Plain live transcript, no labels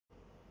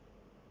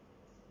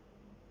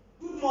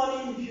Good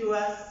morning,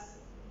 viewers.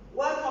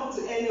 Welcome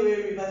to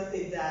NOA River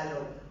State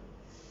Dialogue.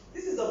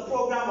 This is a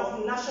program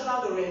of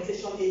National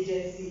Orientation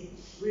Agency,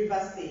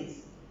 River State.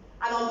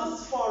 And on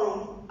this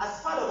forum, as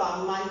part of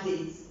our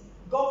mandate,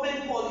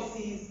 government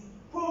policies,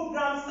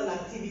 programs, and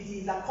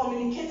activities are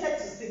communicated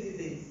to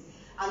citizens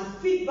and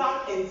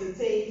feedback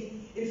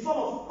entertained in form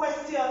of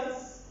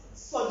questions,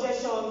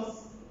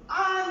 suggestions,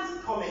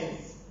 and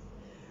comments.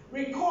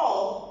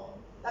 Recall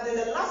that in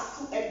the last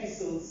two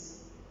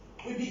episodes,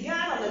 we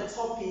began on a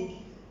topic,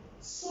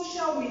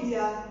 social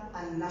media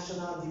and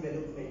national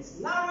development,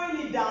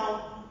 narrowing it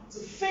down to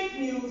fake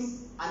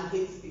news and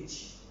hate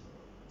speech.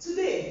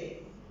 Today,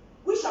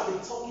 we shall be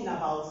talking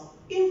about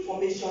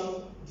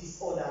information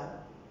disorder,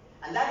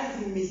 and that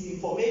is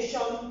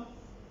misinformation,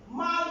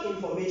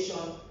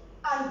 malinformation,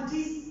 and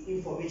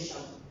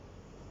disinformation.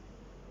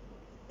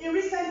 In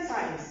recent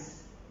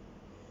times,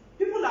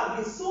 people have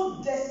been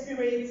so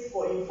desperate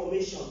for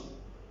information,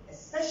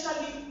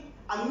 especially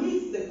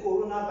amidst the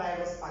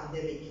coronavirus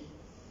pandemic.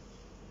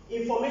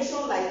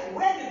 Information like,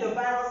 where did the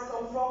virus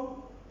come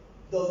from?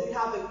 Does it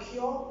have a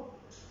cure?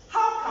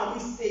 How can we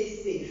stay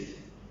safe?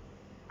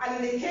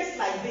 And in a case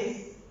like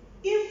this,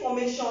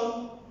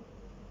 information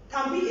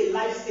can be a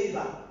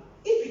lifesaver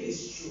if it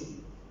is true.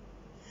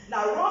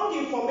 Now, wrong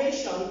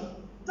information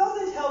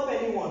doesn't help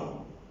anyone.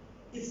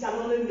 It can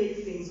only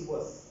make things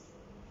worse.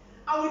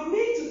 And with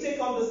me to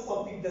take on this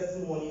topic this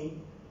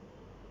morning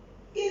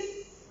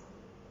is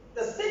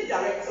the State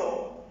Director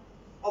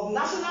of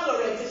National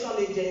Orientation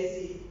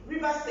Agency,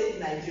 River State,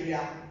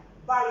 Nigeria,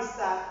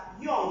 Barrister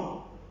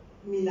Young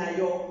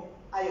Minayo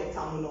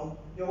Ayotamuno.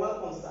 You're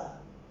welcome, sir.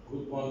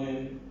 Good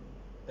morning.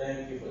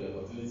 Thank you for the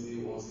opportunity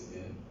once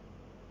again.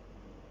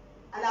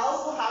 And I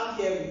also have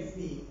here with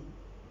me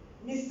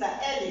Mr.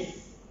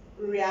 Ellis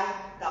Ria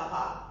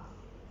Dapa.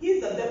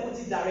 He's the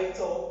Deputy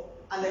Director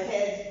and the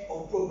Head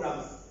of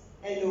Programs,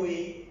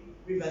 NOA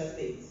River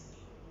State.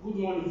 Good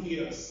morning,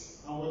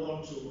 viewers, and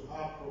welcome to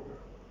our program.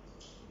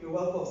 You're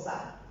welcome,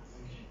 sir.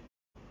 Thank you.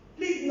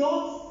 Please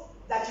note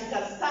that you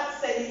can start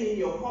sending in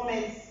your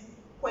comments,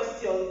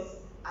 questions,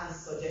 and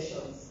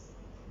suggestions.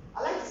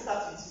 I'd like to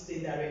start with you,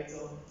 State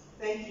Director.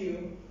 Thank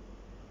you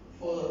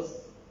for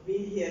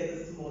being here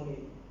this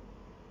morning.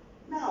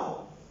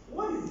 Now,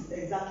 what is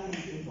exactly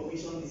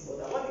misinformation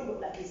disorder?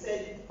 Like you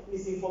said,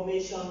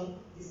 misinformation,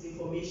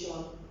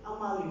 disinformation, and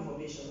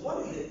malinformation.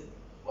 What is it?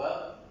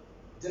 Well,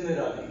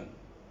 generally,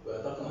 we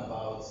are talking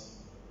about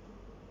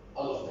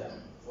all of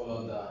them fall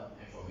under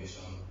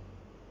information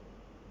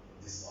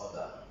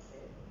disorder.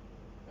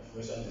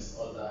 Information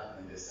disorder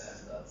in the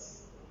sense that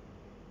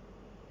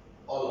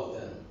all of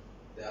them,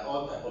 they are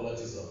all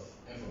typologies of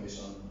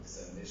information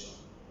dissemination.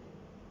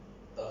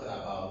 Talking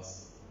about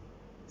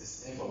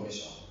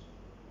disinformation,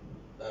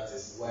 that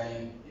is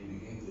when you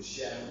begin to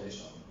share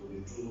information to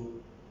be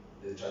through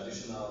the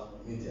traditional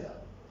media,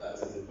 that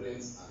is the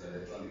print and the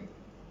electronic.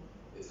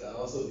 It can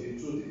also be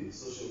through the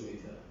social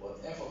media, but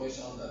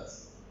information that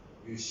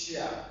you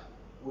share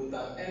with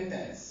an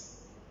intent,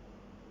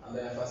 and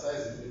I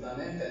emphasize it, with an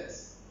intent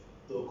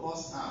to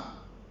cause harm,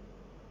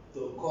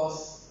 to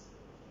cause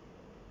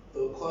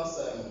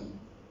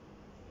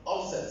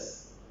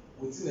upsets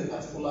within a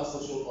particular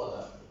social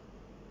order.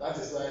 That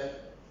is why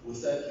we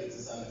said it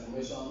is an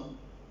information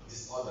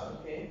disorder.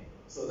 Okay.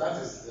 So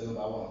that is the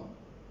number one.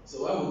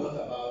 So when we talk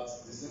about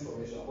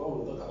disinformation,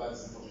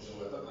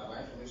 we're talking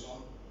about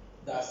information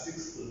that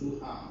seeks to do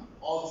harm.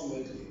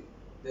 Ultimately,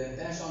 the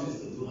intention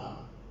is to do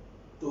harm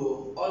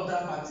to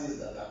other parties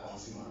that are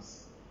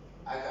consumers.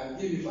 I can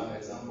give you an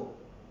example.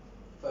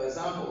 For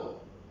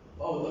example,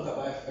 when we talk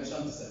about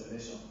information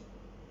dissemination,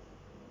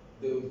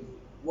 the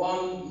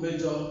one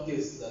major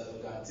case that we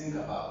can think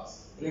about,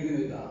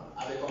 bringing it down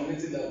at the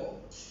community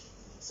level,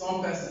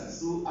 some persons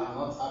who are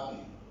not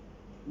happy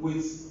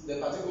with the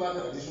particular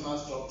traditional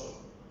structure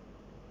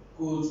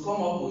could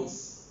come up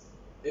with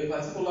a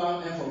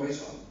particular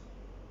information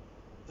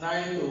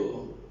trying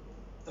to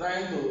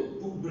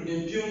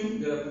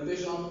impugn the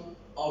reputation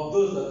of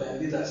those that are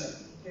in leadership.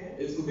 Okay.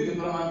 It could be the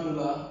paramount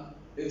ruler,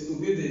 it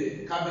could be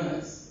the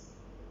cabinet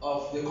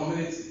of the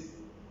community,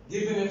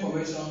 giving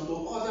information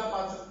to other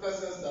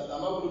persons that are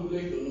not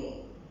privileged to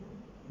know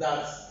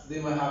that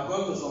they might have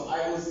gone to some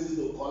IOCs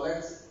to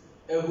collect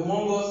a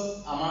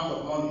humongous amount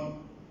of money.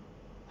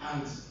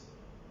 And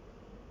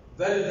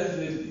very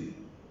definitely,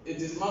 it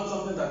is not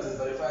something that is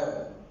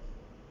verifiable.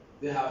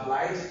 They have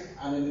lied,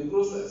 and in the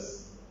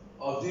process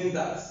of doing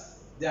that,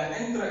 their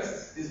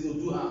interest is to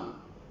do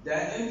harm.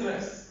 Their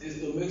interest is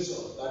to make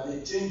sure that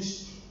they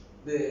change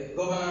the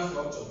governance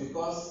structure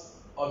because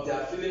of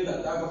their feeling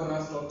that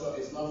governance structure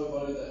is not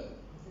favoring them.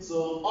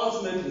 So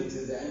ultimately, it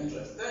is their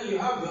interest. Then you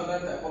have the other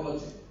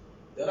typology.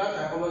 The other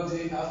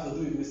typology has to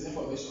do with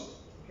misinformation.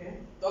 Okay.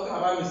 Talking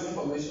about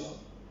misinformation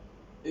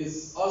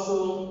is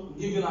also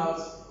giving out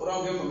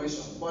wrong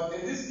information. But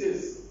in this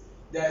case,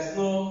 there is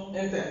no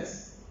intent.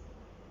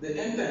 The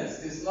intent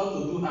is not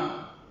to do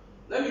harm.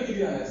 Let me give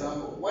you an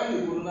example. When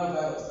the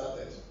coronavirus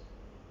started,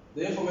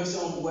 the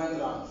information went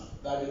around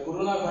that the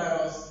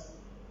coronavirus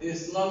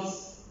is not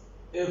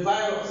a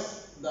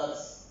virus that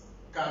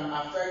can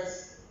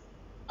affect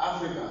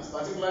Africans,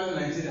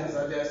 particularly Nigerians,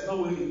 that there is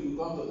no way it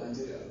will come to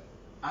Nigeria.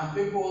 And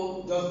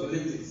people just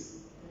believed it.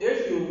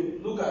 If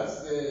you look at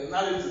the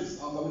narratives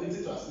on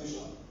community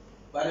transmission,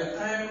 by the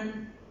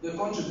time the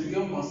country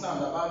became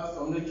concerned about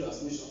community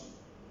transmission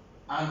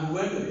and we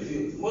went to the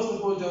field, most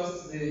people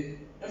just, the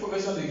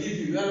information they give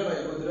you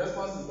wherever you go, the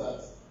response is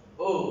that,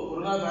 oh,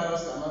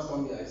 coronavirus cannot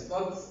come here. It's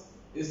not,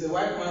 it's a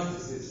white man's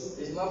disease.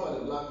 It's not for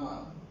the black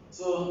man.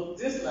 So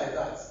things like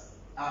that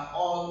are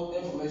all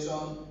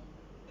information,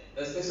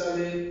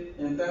 especially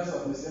in terms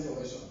of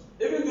misinformation.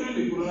 Even during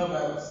the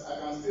coronavirus, I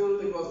can still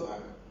take us back.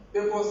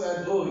 People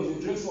said, oh, if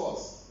you drink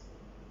salt,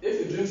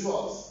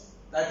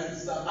 that it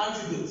is an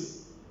antidote.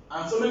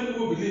 And so many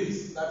people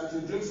believe that if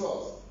you drink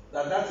salt,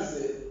 that is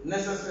a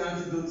necessary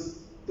antidote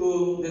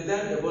to the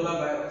then Ebola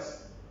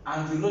virus.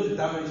 And you know the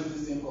damage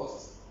this thing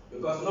caused,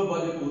 because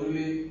nobody could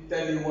really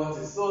tell you what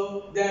is.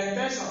 So their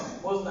intention,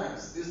 most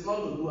times, is not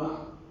to do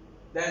harm.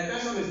 Their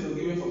intention is to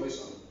give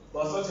information,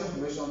 but such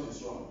information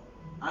is wrong.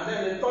 And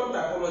then the third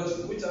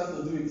typology, which has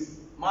to do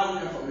with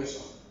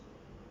malinformation.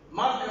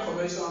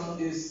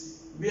 Malinformation is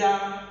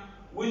where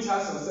which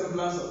has some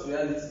semblance of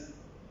reality.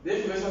 The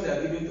information they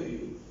are giving to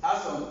you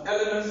has some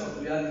elements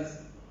of reality,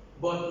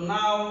 but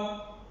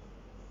now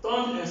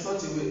turned in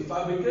such a way,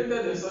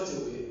 fabricated in such a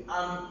way,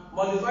 and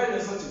modified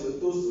in such a way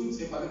to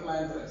suit a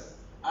particular interest.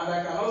 And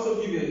I can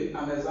also give you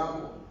an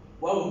example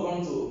when we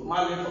come to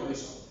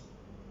malinformation.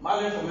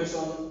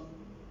 Malinformation,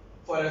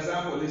 for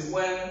example, is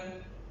when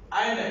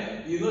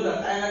INEC, you know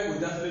that INEC will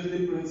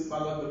definitely print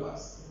ballot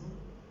papers.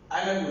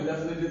 INEC will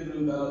definitely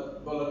print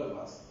ballot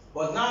papers.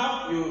 But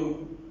now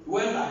you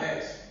went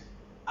ahead,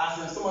 as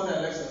in some other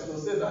elections, to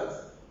say that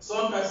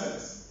some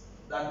persons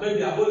that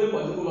maybe are holding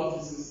political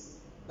offices,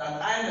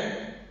 that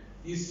INEC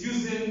is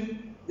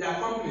using their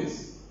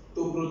companies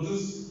to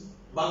produce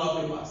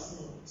ballot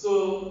papers.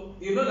 So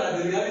you know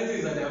that the reality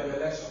is that there will be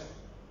election,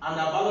 and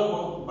that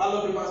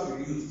ballot papers will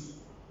be used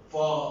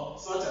for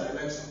such an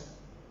election.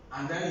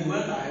 And then you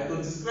went ahead to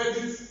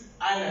discredit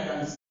INEC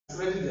and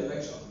discredit the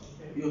election.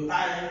 You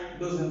tie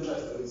those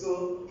interests to it.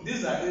 So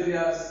these are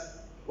areas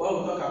when we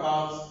talk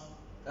about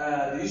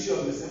the issue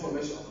of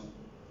misinformation.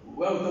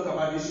 When we talk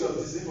about the issue of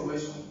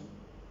disinformation,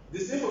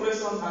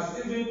 disinformation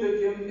has even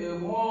taken a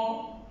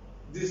more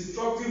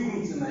destructive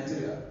route in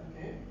Nigeria.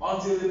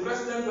 Until the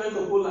president went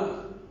to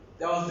Poland,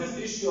 there was this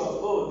issue of,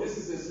 oh, this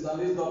is a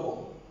Sudanese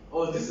double,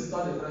 oh, this is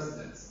not the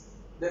president.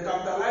 They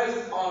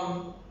capitalized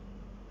on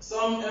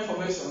some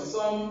information,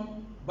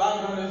 some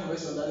background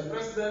information that the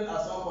president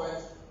at some point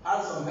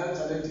had some health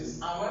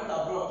challenges and went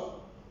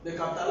abroad. They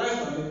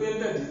capitalized on it, they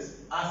painted it,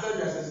 and said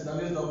there's a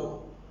Sudanese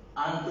double.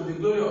 And to the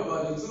glory of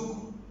God, they took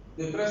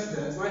the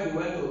president when he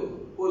went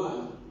to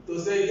Poland to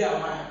say, here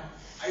am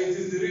I. It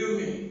is the real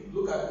me.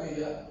 Look at me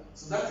here.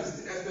 So that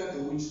is the extent to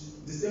which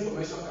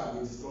disinformation can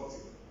be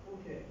destructive.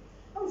 Okay.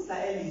 Now, Mr.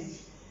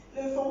 Ellis,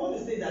 from what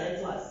the state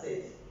director has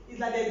said, is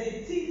that there's a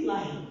thin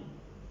line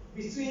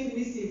between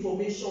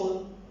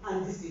misinformation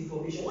and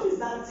disinformation. What is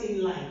that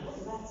thin line? What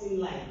is that thin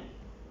line?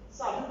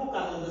 So people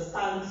can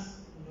understand,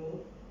 you know.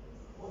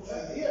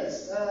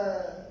 Yes,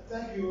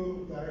 thank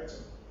you,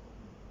 Director.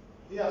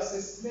 He has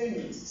explained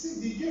it.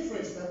 See, the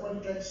difference, I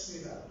want to try to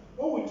say that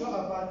when we talk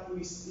about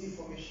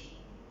misinformation,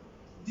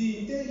 the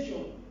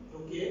intention,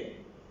 okay,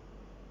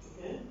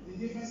 the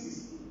difference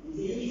is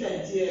the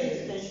intent,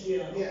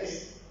 yeah.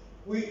 Yes,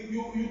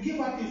 you give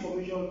out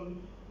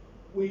information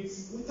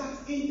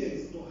without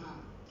intent to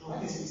harm.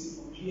 That is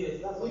misinformation.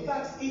 Yes, that's what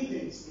without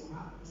intent to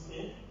harm.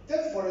 Okay.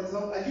 Take for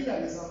example, I give you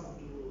an example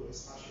to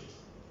expatiate.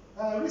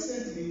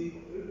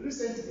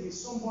 Recently,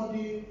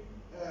 somebody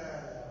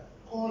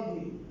called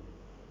me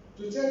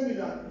to tell me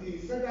that the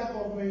federal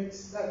government,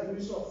 that the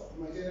Ministry of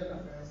Humanitarian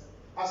Affairs,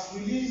 has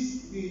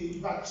released the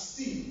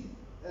vaccine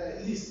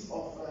list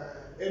of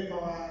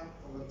Empower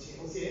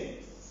volunteers. Okay.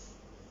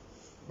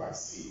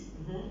 Vaccine.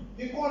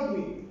 He called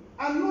me,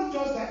 and not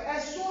just that, I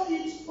saw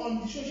it on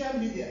the social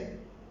media.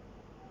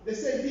 They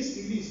said this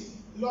release,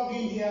 log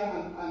in here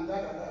and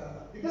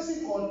that. The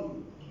person called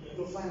me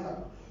to find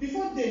out.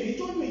 Before then, he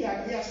told me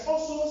that he has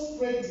also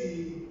spread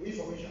the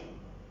information.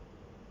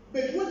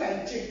 But when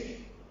I check,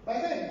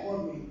 by the time he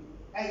called me,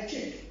 I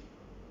check.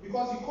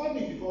 Because he called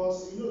me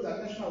because you know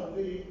that National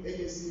Humanitarian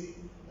Agency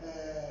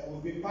will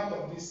be part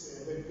of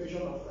this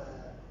verification of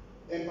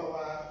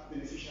Empower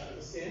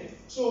beneficiaries. Okay.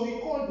 So he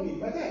called me.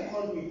 By the time he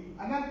called me,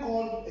 and I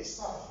called a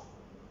staff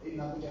in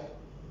Abuja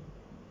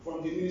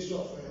from the Ministry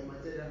of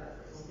Humanitarian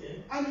Affairs.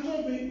 Okay. And he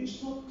told me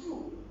it's not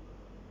true.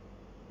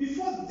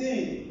 Before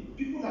then,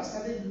 people have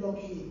started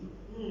logging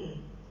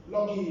in.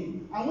 Logging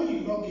in. And when you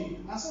log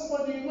in, and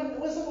somebody,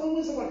 when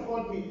somebody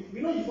called me,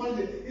 you know, you find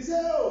it, he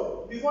said,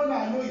 oh, before now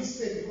I know it's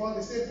fake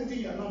because they say put in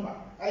your number.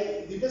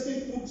 The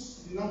person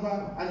puts the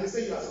number and they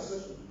say you are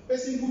successful. The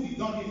person who did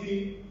not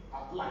even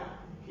apply.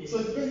 Okay. So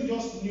the person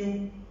just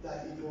knew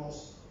that it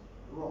was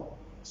wrong.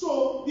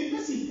 So the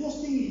person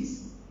posting it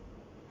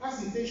has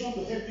the intention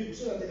to help people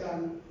so that they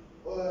can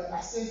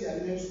access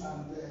their names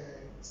and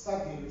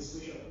start the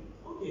registration.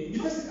 Okay. The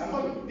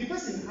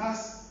person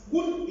has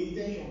good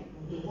intention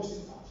to post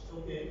it out.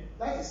 Okay.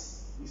 That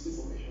is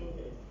misinformation.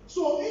 Okay.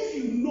 So if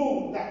you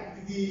know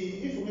that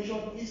the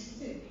information is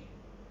fake,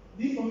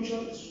 the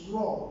information is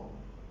wrong,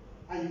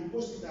 and you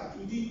post it out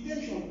with the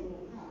intention to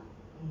harm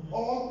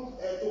or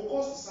to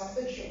cause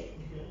disaffection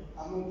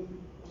among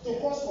people, to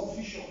cause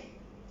confusion,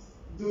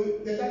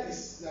 then that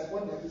is like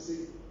what they say,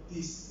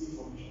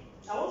 disinformation.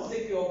 I want to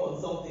take you up on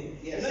something.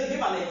 Yes. You know, you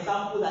gave an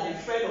example that a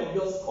friend of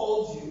yours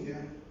called you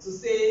to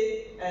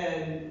say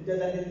that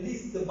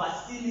the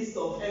vaccine list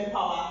of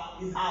Empower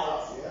is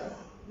out. Yeah.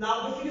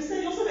 Now, if you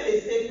said, you also made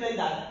a statement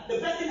that the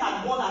person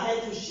had gone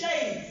ahead to share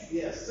it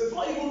Yes.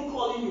 before even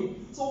calling you.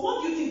 So,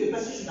 what do you think the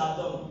person should have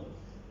done?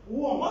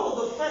 What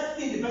was the first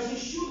thing the person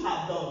should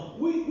have done?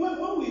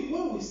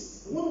 When we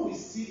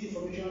see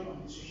information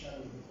on the social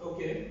media,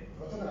 okay,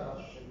 we're talking about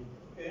social media,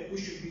 okay, we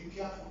should be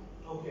careful.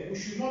 Okay. We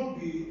should not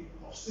be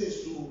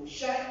obsessed to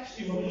share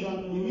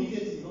information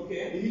immediately.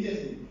 Okay.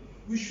 Immediately.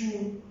 We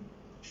should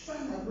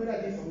find out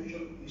whether the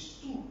information is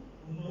true.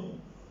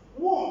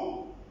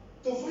 One,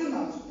 to find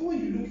out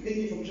when you look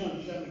any information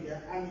on social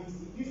media and the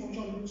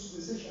information looks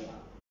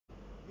sensational,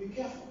 be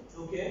careful.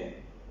 Okay.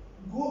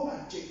 Go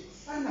and check.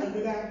 Find out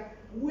whether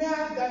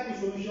where that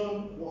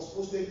information was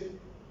posted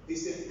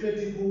is a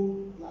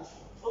credible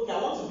platform. Okay,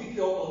 I want to pick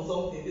you up on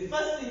something. The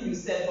first thing you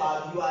said to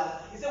our viewers,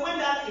 you said when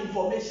that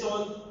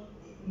information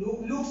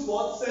looks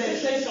what?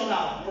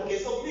 Sensational. Okay,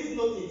 so please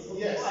note it. Okay,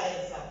 yes. Go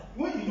ahead, sir.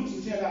 When it looks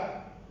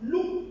sensational,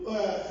 look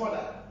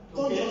further.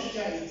 Don't just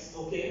share it.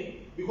 Okay.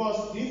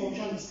 Because the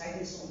information is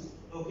hiding something.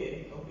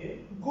 Okay. Okay.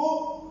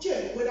 Go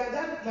check whether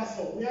that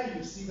platform where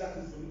you see that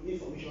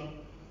information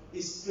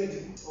is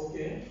credible.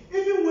 Okay.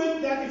 Even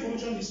when that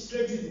information is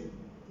credible,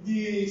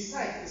 the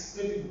site is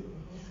credible.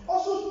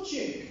 Also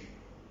check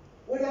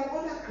whether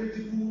other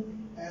credible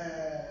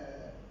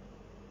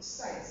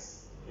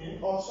sites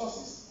or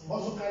sources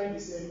also carry the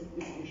same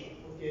information.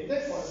 Okay.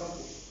 Take for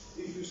example,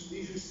 if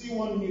you see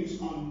one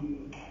news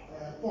on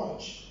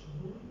Punch,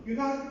 you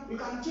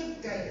can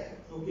check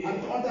Guardian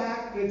and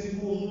other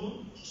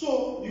credible.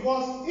 So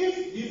because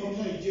if the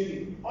information is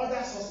genuine,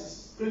 other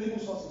sources, credible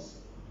sources,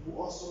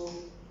 will also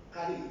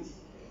carry it.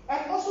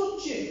 And also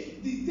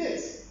check the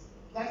date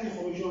that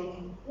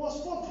information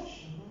was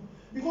published.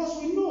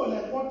 Because we know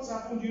like what's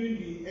happened during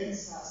the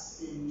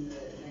NSAS in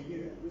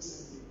Nigeria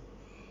recently.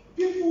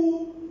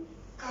 People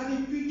carry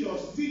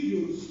pictures,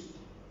 videos,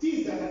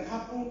 things that had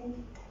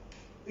happened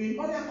in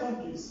other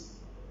countries,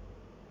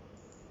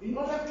 in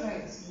other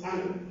clients,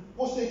 and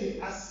posted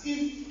it as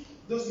if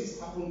those things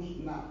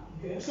happened now.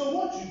 Okay. So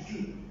what you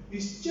do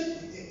is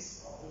check the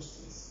dates of those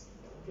things.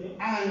 Okay.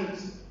 And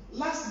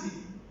lastly,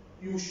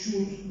 you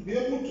should be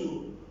able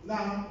to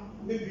now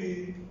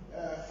maybe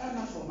find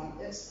out from an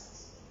expert.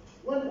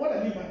 What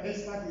I mean by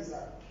expert is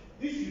that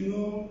if you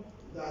know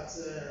that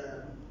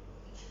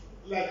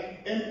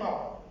like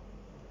Empower,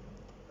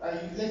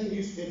 let me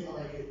use Empower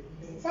again.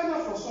 Find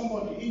out from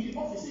somebody in the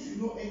office. If you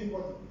know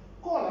anybody,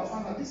 call and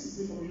find out this is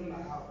information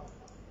I have.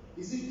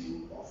 Is it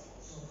true or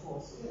false? Of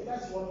course. Yeah,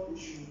 that's what we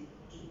should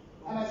do.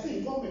 And I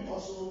think government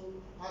also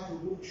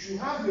should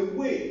have a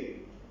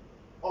way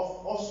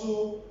of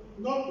also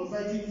not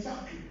providing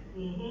vacuum.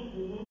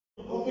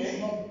 Government should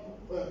not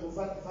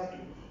provide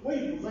vacuum.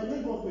 When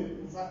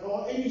government provide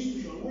or any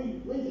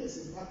institution, when there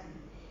is a vacuum,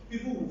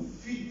 people will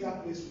feed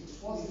that place with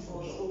false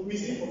information,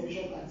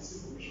 misinformation and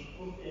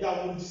disinformation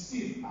that will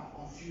deceive and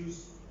confuse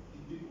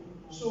the people.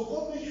 So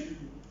government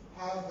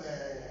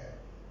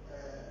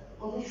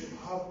should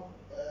have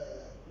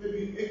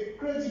maybe a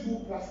credible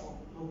platform.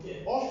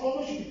 Or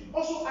government should be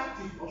also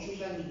active on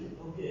social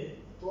media.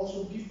 To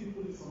also give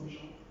people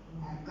information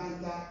and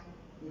counter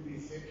maybe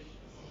fake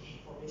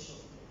information.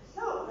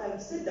 Now,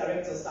 State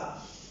Director, sir,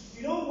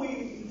 you know,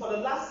 we for the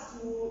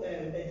last two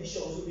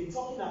editions we've been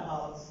talking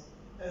about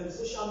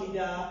social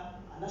media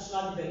and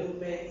national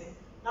development,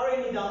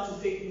 narrowing it down to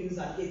fake news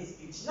and hate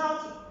speech. Now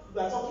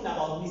we are talking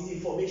about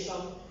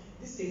misinformation,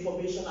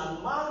 disinformation,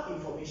 and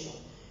malinformation.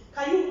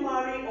 Can you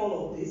marry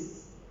all of this?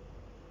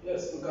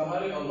 Yes, we can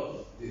marry all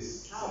of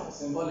this. How?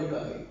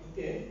 Symbolically.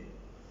 Okay.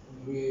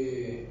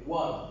 We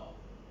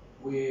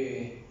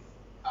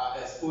are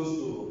exposed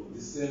to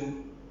the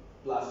same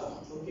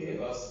platform. Okay.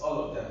 Because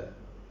all of them,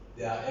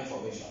 they are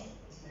information.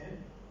 Okay.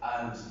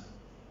 And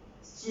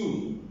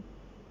two,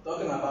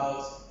 talking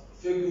about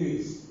fake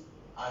news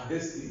and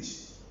hate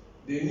speech,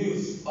 the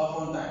news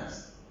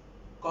oftentimes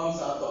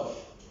comes out of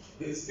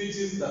the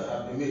speeches that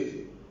have been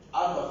made,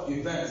 out of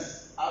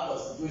events, out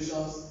of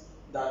situations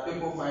that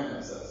people find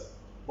themselves.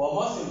 But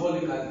more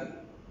symbolically,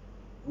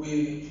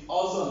 we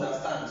also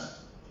understand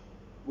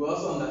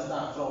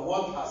from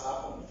what has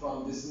happened,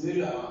 from the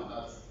scenario around,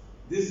 that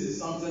this is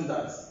something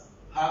that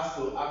we have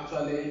to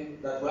actually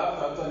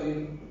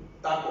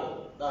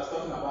tackle. That's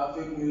talking about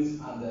fake news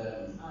and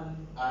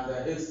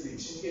hate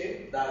speech.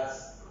 Okay. That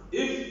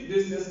if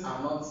these things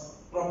are not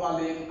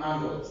properly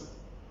handled,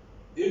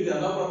 if they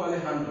are not properly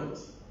handled,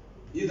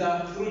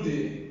 either through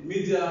the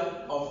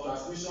media of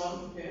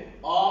transmission,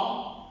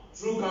 or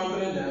through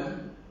countering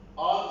them,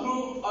 or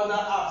through other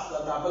apps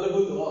that are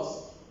available to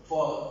us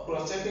for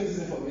cross-checking this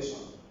information,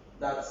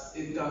 that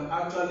it can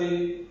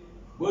actually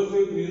both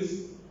fake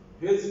news,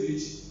 hate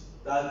speech,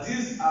 that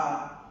these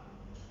are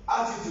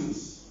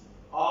attitudes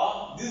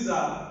or these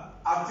are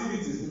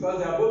activities, because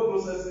they are both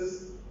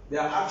processes, they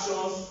are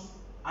actions,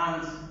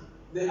 and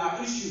they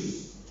are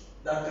issues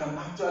that can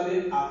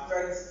actually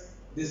affect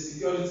the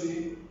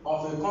security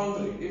of a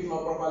country if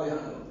not properly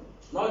handled.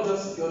 Not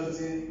just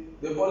security,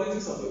 the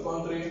politics of the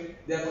country,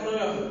 the economy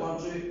of the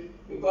country,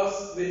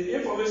 because the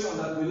information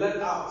that we let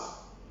out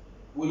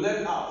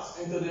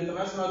into the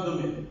international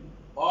domain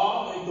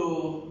or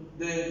into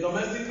the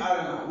domestic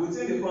arena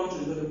within the country,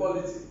 into the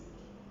polity,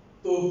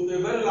 to a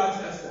very large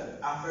extent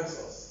affects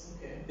us.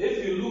 Okay.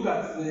 If you look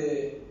at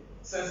the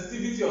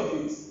sensitivity of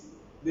it,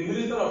 the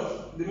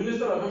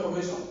Minister of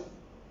Information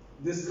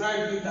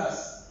described it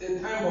as a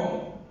time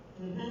bomb.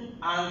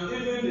 And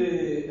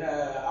even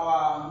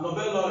our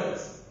Nobel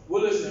laureate,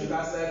 Wole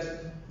Soyinka,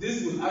 said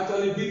this will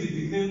actually be the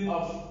beginning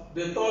of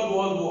the Third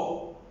World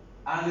War.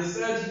 And they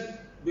said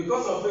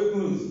because of fake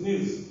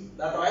news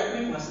that our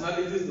ethnic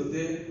nationalities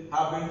today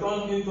have been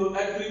turned into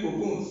ethnic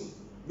cocoons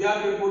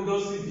where people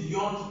don't see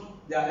beyond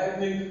their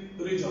ethnic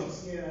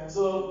regions. Yeah.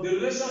 So the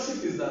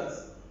relationship is that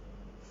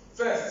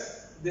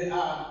first they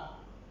are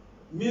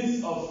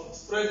means of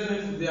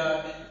spreading, they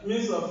are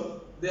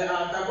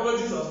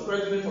typologies of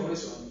spreading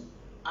information,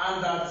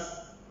 and that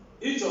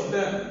each of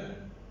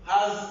them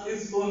has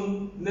its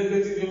own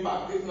negative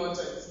impact if not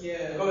checked.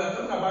 Yeah. Because we are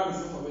talking about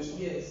misinformation.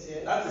 Yes,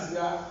 yes. That is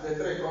where the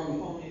three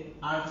come in.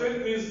 And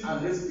fake news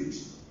and hate speech,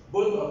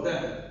 both of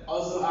them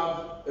also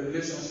have a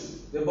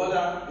relationship. The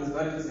border is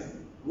very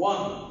thin.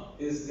 One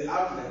is the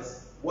outlet,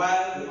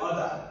 while the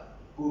other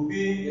could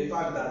be the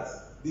fact that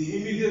the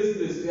immediate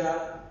place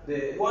where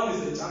the one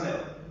is a channel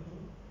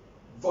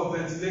for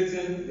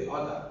ventilating the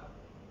other.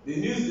 The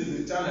news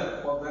is the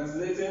channel for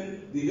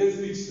ventilating the hate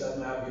speech that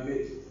may have been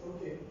made.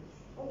 Okay.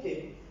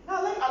 Okay.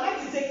 Now I'd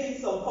like to take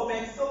in some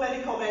comments. So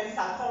many comments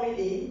are coming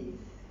in.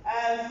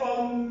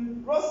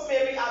 From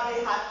Rosemary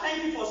Abehat,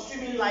 thank you for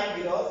streaming live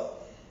with us.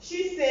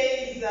 She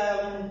says,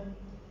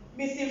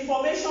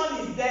 misinformation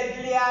is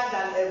deadlier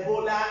than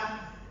Ebola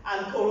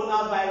and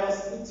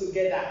coronavirus put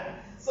together.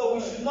 So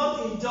we should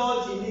not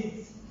indulge in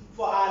it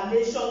for our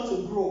nation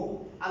to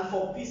grow and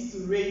for peace to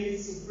reign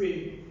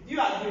supreme. Do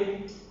you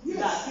agree?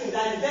 Yes.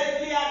 That is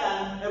deadlier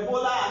than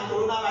Ebola and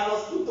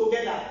coronavirus put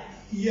together?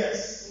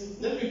 Yes.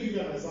 Let me give you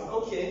an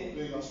example. Okay. To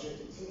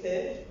illustrate it.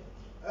 Okay.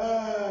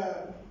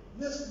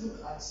 Let's look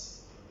at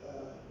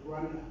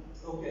Rwanda.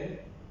 Okay.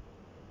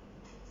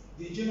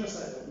 The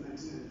genocide of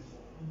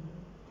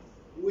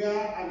 1994,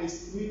 where an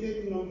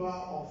estimated number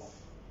of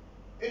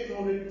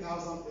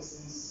 800,000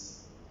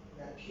 persons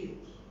were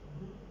killed.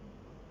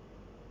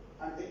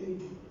 An ethnic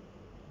group.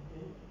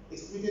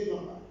 Estimated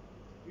number.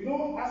 You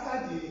know,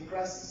 after the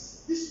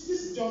crisis, this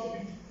is just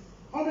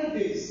 100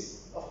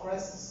 days of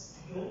crisis.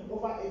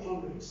 Over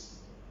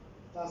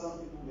 800,000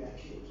 people were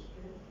killed.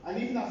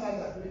 And even after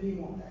that, many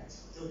more died.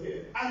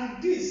 Okay.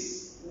 And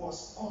this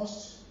was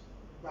caused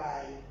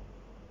by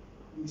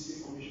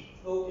misinformation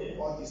or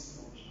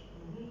disinformation.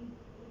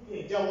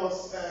 Okay. There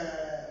was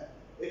a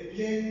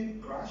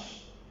plane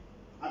crash,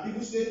 and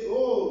people said,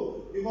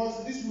 oh,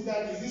 because these people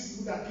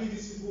that killed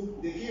these people,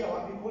 they kill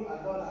our people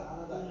and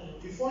all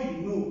that. Before you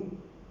know,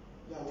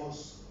 there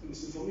was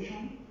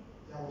misinformation,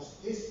 there was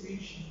hate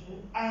speech,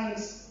 and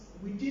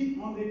within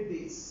 100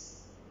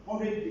 days,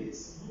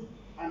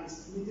 an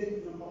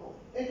estimated number of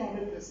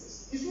 800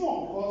 persons. It's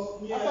more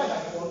because after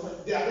that one,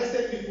 they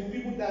arrested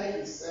people died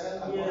in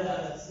cell and all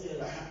that.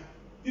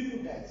 People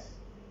died.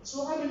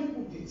 So how many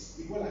people did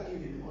Ebola kill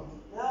in the country?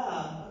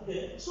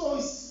 Okay.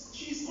 So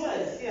she's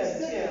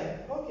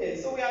yes.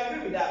 Okay, so we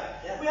agree with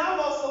that. Yeah. We have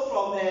also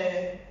from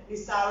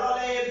Mr.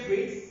 Raleigh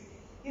Briggs.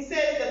 He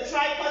says the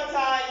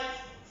tripartite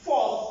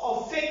force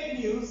of fake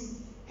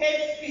news,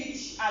 hate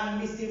speech, and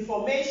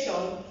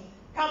misinformation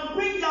can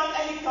bring down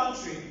any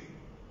country,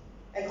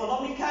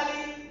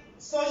 economically,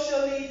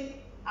 socially,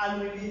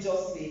 and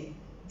religiously.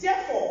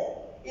 Therefore,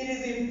 it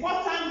is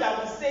important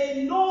that we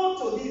say no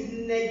to these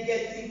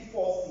negative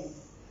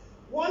forces.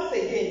 Once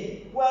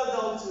again, well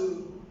done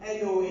to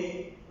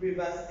NOA,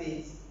 Rivers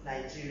State,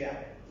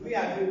 Nigeria. We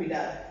agree with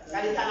that.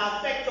 And it can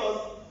affect us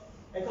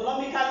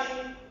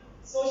economically,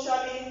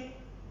 socially,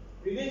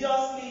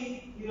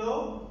 religiously, it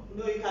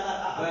can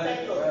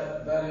affect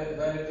us.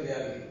 Very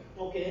clearly.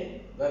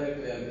 Okay. Very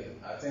clearly.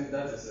 I think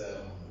that is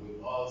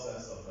with all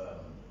sense of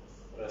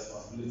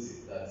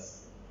responsibility that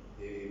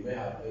they may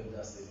have made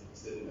that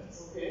statement.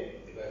 Okay.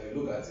 Because if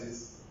you look at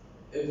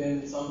it,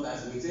 even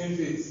sometimes within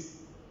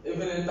faith,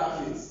 even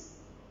interfaith,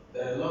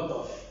 there are a lot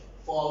of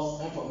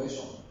false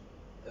information,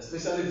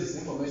 especially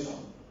disinformation,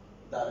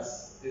 that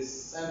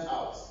is sent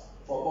out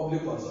for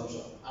public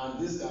consumption. And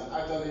this can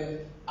actually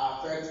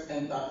affect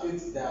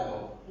interfaith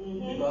dialogue,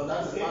 because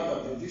that's part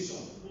of the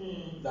vision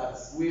that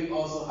we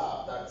also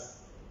have, that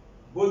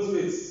both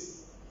faiths,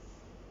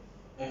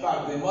 in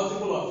fact, the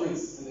multiple of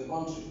faiths in the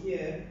country,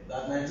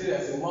 that Nigeria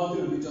is a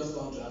multi-religious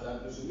country and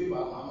that we should live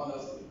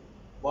harmoniously.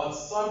 But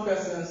some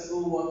persons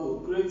who want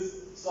to create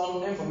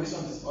some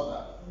information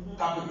disorder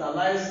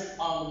capitalize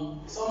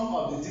on some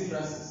of the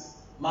differences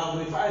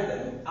magnify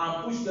them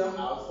and push them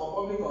out for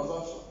public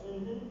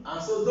consumption.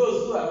 And so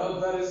those who are not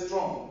very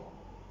strong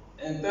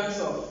in terms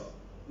of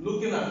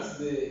looking at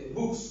the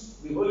books,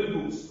 the holy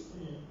books,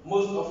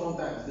 most often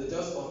times they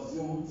just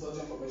consume such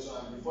information,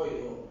 and before you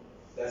know,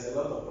 there's a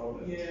lot of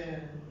problems. Yeah.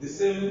 The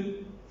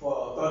same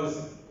for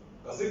tourism.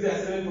 Because if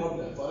there's any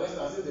problem, for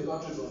instance, if the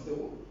country is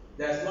unstable,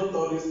 there's no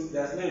tourist,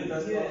 there's no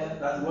investor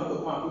that want to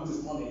come and put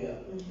his money here.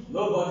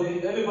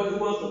 Anybody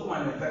wants to come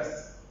and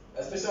invest,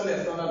 especially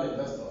external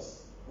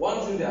investors.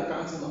 One thing they are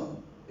counting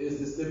on is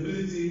the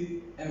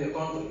stability in the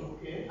country.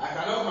 Okay. I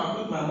cannot come and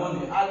put my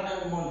money,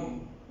 add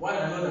money, when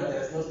I know that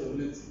there is no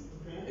stability.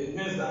 Okay. It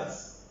means that,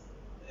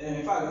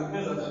 in fact, it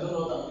means that I don't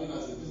know what I'm doing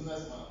as a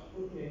businessman.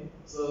 Okay.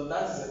 So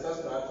that is the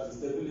first priority,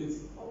 stability.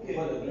 Okay.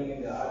 Before they bring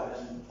in their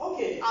add.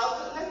 Okay,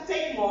 let's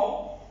take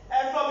more.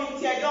 From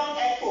Itiedon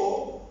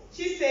Echo,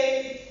 she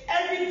says,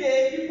 every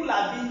day people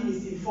are being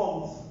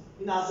misinformed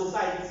in our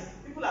society.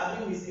 People are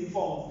being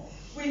misinformed.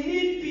 We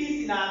need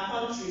peace in our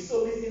country,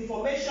 so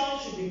misinformation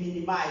should be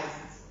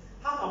minimized.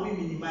 How can we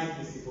minimize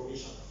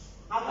misinformation?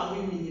 How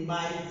can we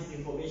minimize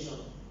disinformation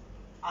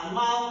and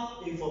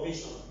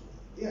malinformation?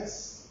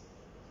 Yes.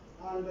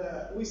 And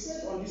we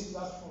said on this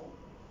platform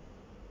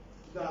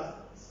that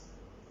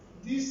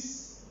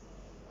this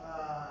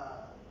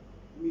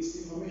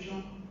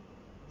misinformation,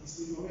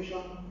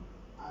 disinformation,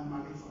 and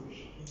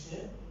malinformation,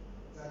 Okay.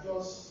 they are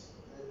just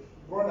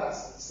brothers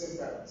of the same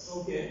parents.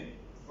 Okay.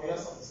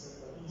 Brothers of the same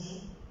parents.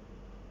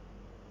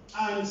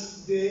 And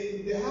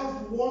they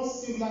have one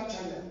similar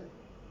channel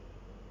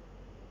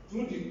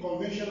through the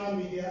conventional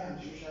media and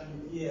the social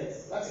media.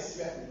 Yes. That is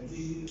where it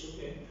is.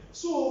 Okay.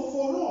 So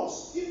for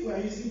us, if we are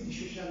using the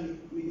social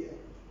media,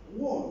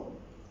 one,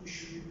 we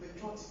should be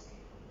patriotic.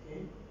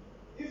 Okay.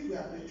 If we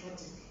are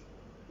patriotic,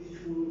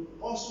 it will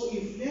also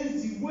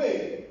influence the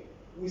way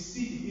we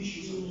see the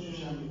issues on the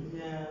social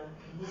media. Yeah.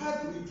 How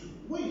do we do?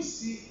 When you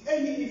see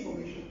any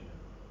information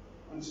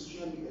on the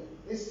social media,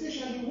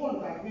 especially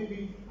one that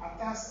maybe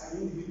attacks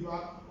an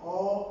individual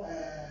or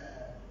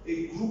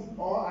a group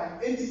or an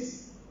entity,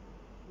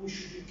 we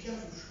should be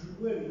careful, we should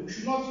be wary. We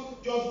should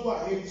not just go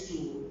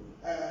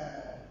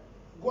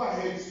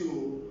ahead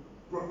to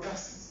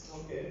broadcast it.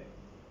 Okay.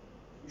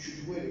 We should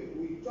be wary.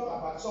 We talk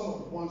about some of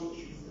the ones we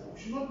should do. We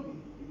should not be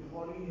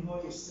in a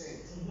hurry to say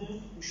it.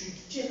 We should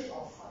check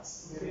our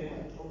facts very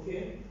well.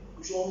 Okay.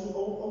 We should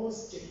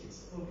always check it.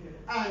 Okay.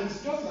 And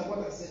just like what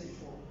I said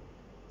before,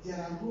 there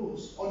are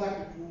rules other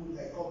people,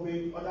 like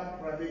government, other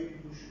private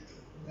people should do.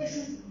 They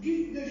should give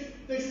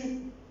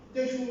information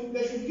to the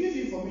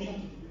people.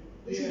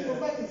 They should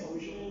provide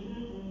information.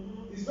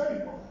 It's very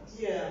important.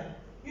 Yeah.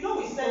 You know,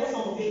 we said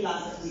something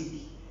last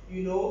week,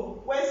 when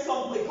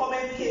a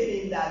comment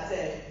came in that,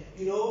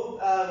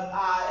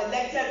 our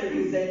elected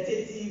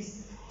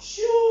representatives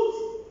should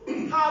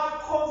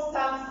have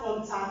constant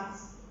contact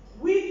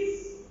with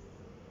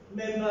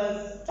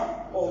members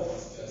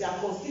of their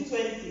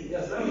constituency.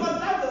 Yes, because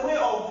that's the way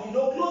of,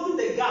 closing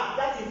the gap,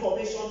 that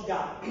information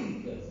gap.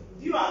 Yes.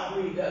 Do you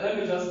agree? Yeah, let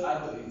me just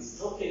add to it.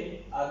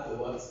 Okay. Add to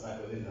what my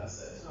colleague has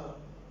said.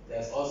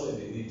 There's also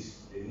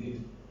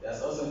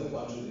there's also in the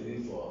country the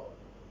need for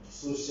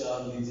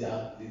social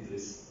media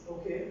literacy.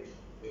 Okay.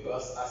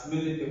 Because as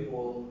many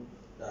people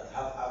that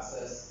have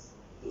access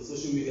to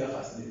social media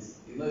facilities,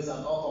 it's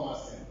an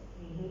all-comers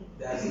thing.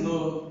 There's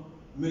no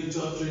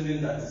major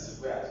training that is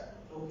required.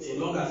 Okay.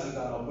 So long as you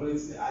can operate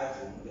the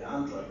iPhone, the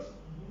Android,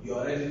 you're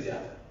already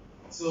there.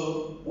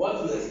 So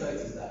what we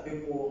expect is that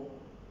people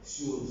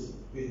should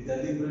be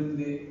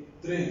deliberately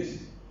trained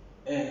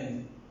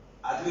and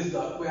at least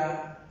to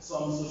acquire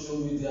some social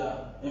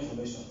media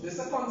information. The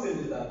second thing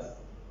is that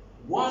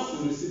once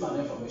you receive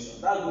an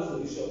information, that goes to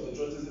the issue of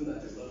patriotism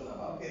that is talking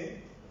about.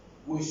 Okay.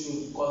 We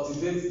should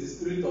cultivate the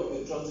spirit of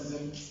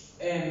patriotism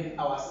in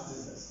our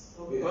citizens.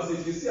 Okay. Because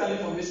if you see an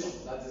information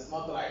that is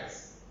not right,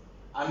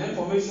 an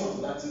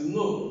information that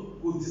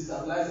could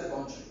destabilize the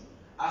country,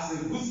 as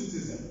a good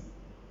citizen,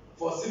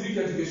 for civic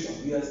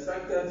education, we are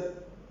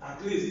expected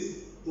at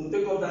least to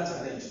take up that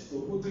challenge,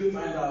 to quickly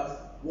find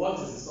out what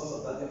is the source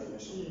of that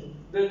information.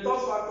 The third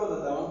factor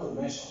that I want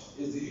to mention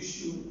is the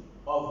issue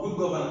of good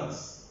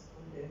governance.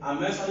 Okay. I'm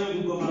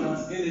mentioning good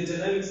governance in a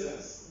generic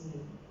sense.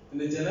 In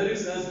the generic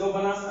sense,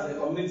 governance at the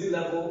community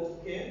level.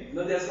 Okay.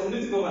 There's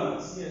community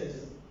governance. Yes.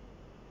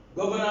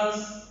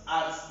 Governance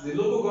at the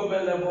local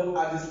government level,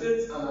 at the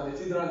state and at the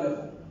federal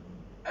level.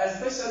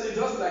 Especially,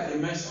 just like you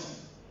mentioned,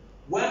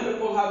 when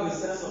people have a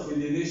sense of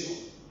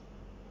alienation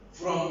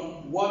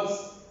from what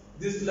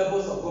these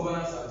levels of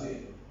governance are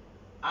doing,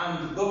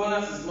 and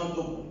governance is not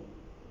open.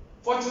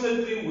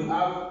 Fortunately, we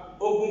have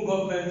open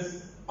government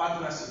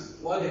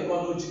partnership, what they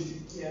call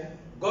OGP. Yeah.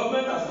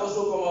 Government has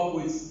also come up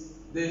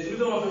with the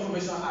Freedom of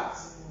Information Act.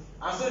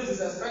 And so it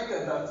is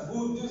expected that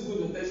this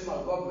good intention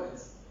of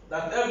government,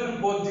 that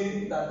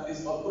everybody that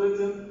is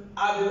operating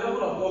at the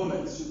level of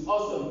government should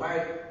also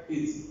imbibe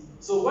it.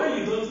 So when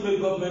you don't make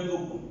government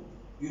open,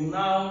 you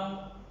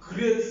now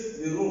create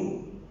the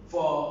room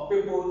for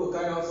people to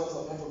carry out sorts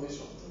of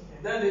information.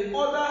 Okay. Then the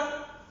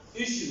other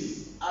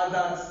issues are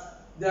that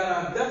there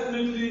are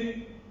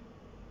definitely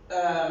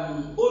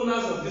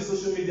these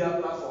social media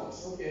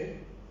platforms. Okay.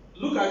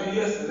 Look at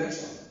the US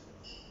election.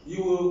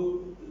 You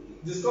will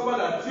discover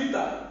that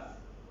Twitter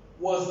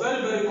was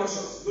very, very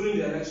cautious during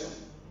the election.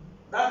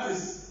 That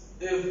is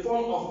a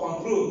form of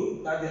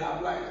control that they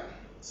applied.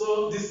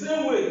 So the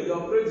same way they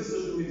operate the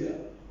social media,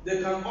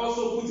 they can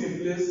also put in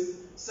place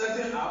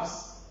certain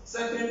apps,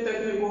 certain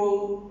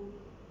technical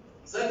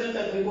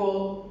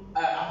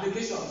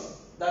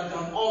applications that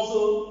can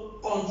also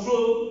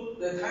control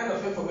the kind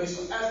of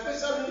information,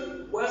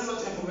 especially when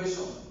such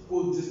information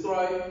could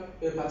destroy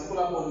a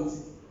particular polity.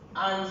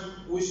 And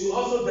we should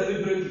also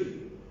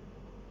deliberately,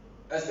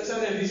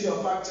 especially in the issue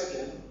of fact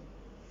checking,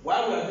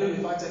 while we are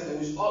doing the fact checking,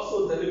 we should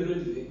also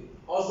deliberately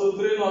also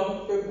train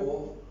up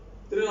people,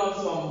 train up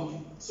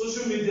some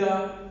social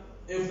media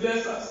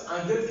influencers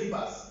and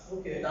gatekeepers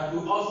that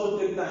will also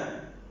take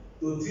time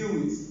to deal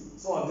with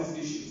some of these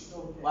issues.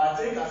 But I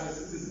think as a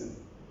citizen,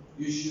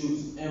 you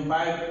should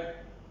imbibe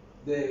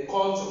the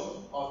culture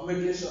of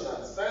making sure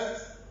that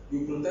first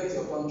you protect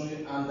your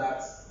country and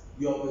that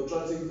you are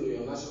patriotic to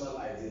your national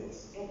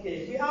ideals.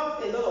 Okay, we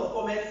have a lot of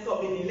comments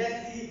coming in.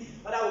 Let's see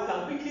whether we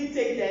can quickly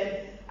take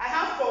them. I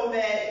have from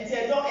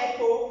Theodore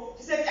Echo.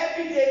 She said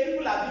every day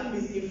people are being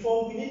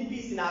misinformed. We need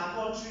peace in our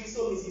country,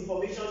 so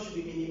misinformation should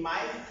be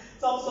minimized.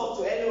 Thumbs up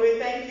to anyway,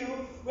 thank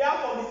you. We have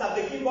from Mr.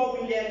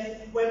 Bekimbo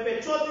Williams. When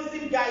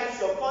patriotism guides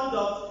your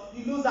conduct,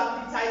 you lose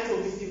appetite to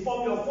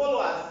misinform your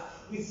followers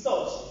with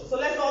such. So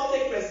let's all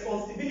take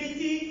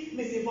responsibility.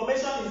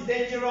 Misinformation is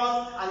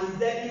dangerous and is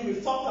deadly.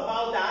 We've talked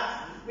about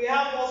that. We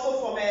have also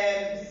from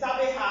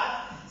Sabe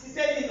Hart. She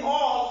said in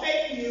all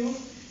fake news,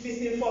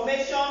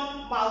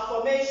 misinformation,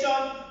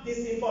 malformation,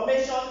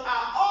 disinformation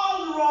are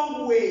all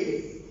wrong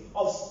ways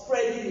of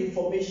spreading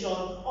information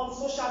on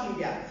social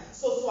media.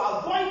 So to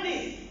avoid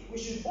this, we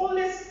should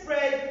only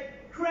spread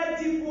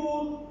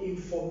credible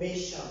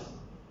information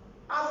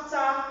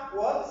after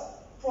what?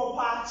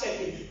 Proper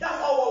checking.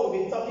 That's all what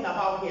we've been talking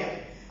about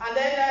here. And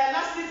then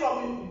lastly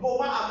from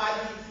Boma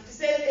Amadi, she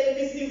said a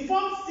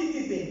misinformed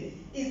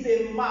citizen is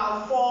a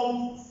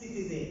malformed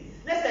citizen.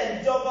 Let's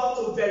endeavor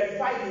to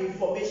verify the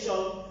information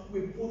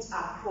we put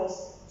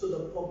across to the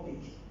public.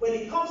 When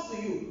it comes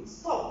to you,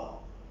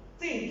 stop,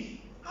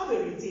 think, have a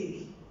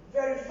rethink,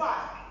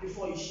 verify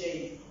before you share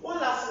it. One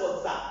last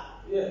word, sir.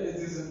 Yeah, it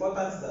is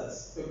important that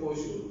people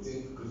should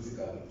think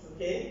critically.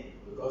 Okay.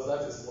 Because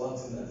that is one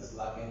thing that is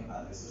lacking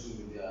at the social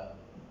media,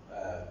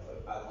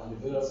 on the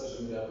various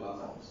social media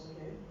platforms.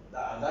 Okay.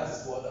 And that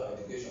is what our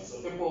education.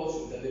 So people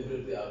should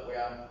deliberately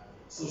acquire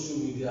social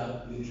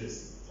media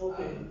literacy.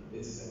 Okay. And it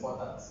is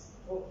important.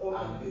 Okay.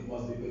 And it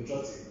must be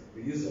patriotic.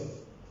 The use of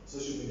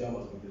social media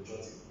must be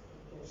patriotic.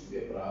 It should be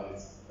a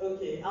priority.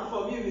 Okay. And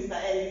from you, Mr.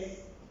 Ellis?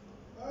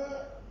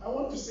 I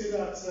want to say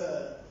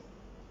that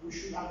we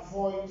should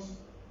avoid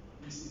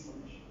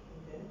misinformation.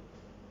 Okay.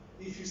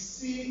 If you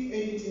see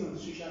anything on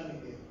social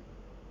media,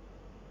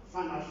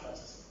 find out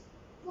first.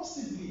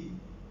 Possibly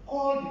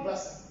call the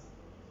person.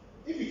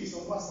 If it is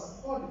on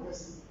WhatsApp, call the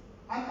person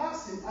and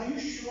ask him, are you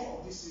sure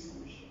of this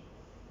information?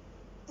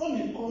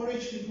 Don't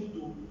encourage people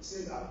to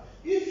say that.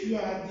 If you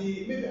are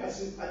the maybe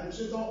as an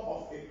administrator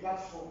of a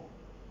platform,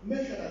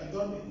 make sure that you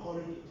don't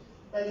encourage it.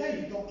 By the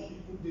time you talk to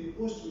people, they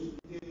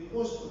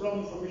post wrong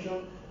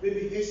information,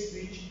 maybe hate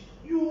speech,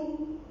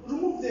 you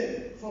remove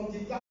them from the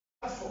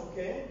platform.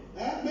 Okay.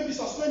 Maybe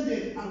suspend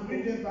them and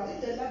bring them back.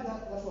 If they like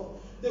that platform,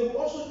 they will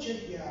also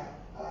check their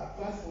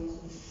platforms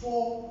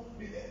before,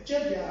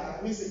 check their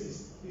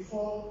messages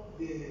before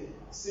they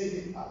send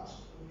it out.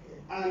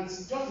 Okay. And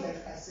just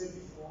like I said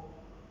before,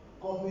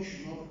 government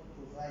should not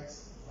provide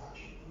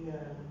vacuum. Yeah.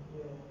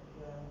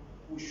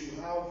 We should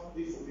have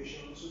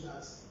information so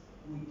that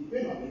we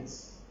depend on it.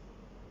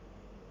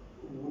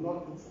 We will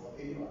not look for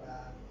any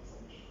other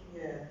information.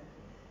 Yeah.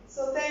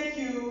 So thank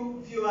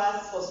you,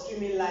 viewers, for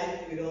streaming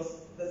live with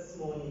us this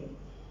morning.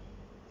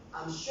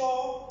 I'm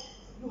sure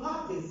you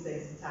have been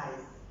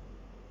sensitized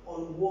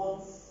on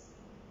what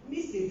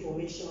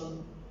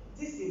misinformation,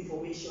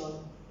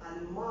 disinformation,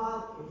 and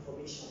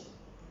malinformation,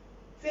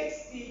 fake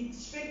speech,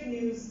 fake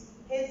news,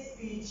 hate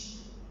speech,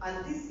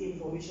 and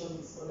disinformation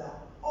disorder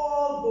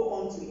all go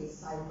on to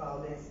incite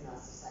violence in our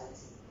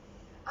society.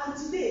 And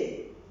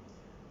today,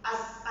 as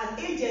an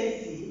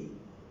agency,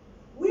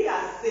 we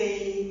are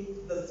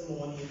saying this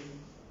morning,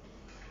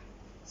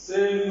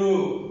 say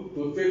no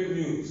to fake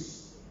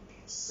news.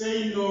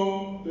 Say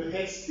no to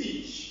hate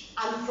speech.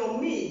 And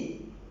from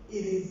me,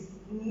 it is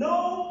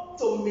no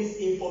to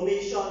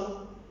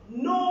misinformation,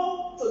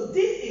 no to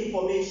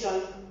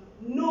disinformation,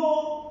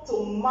 no to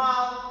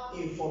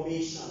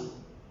malinformation.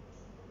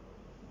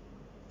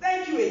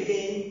 Thank you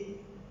again.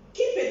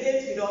 Keep a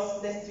date with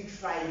us next week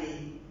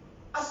Friday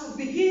as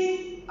we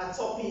begin a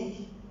topic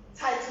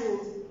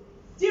titled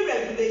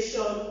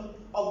Deregulation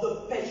of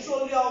the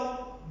Petroleum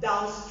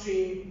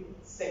Downstream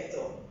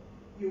Sector.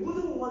 You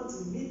wouldn't want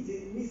to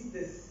miss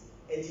this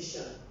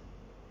edition.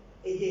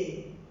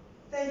 Again,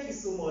 thank you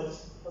so much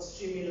for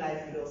streaming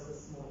live with us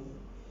this morning.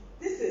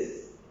 This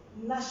is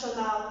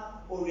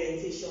National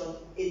Orientation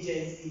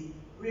Agency,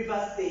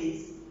 Rivers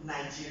State,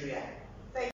 Nigeria.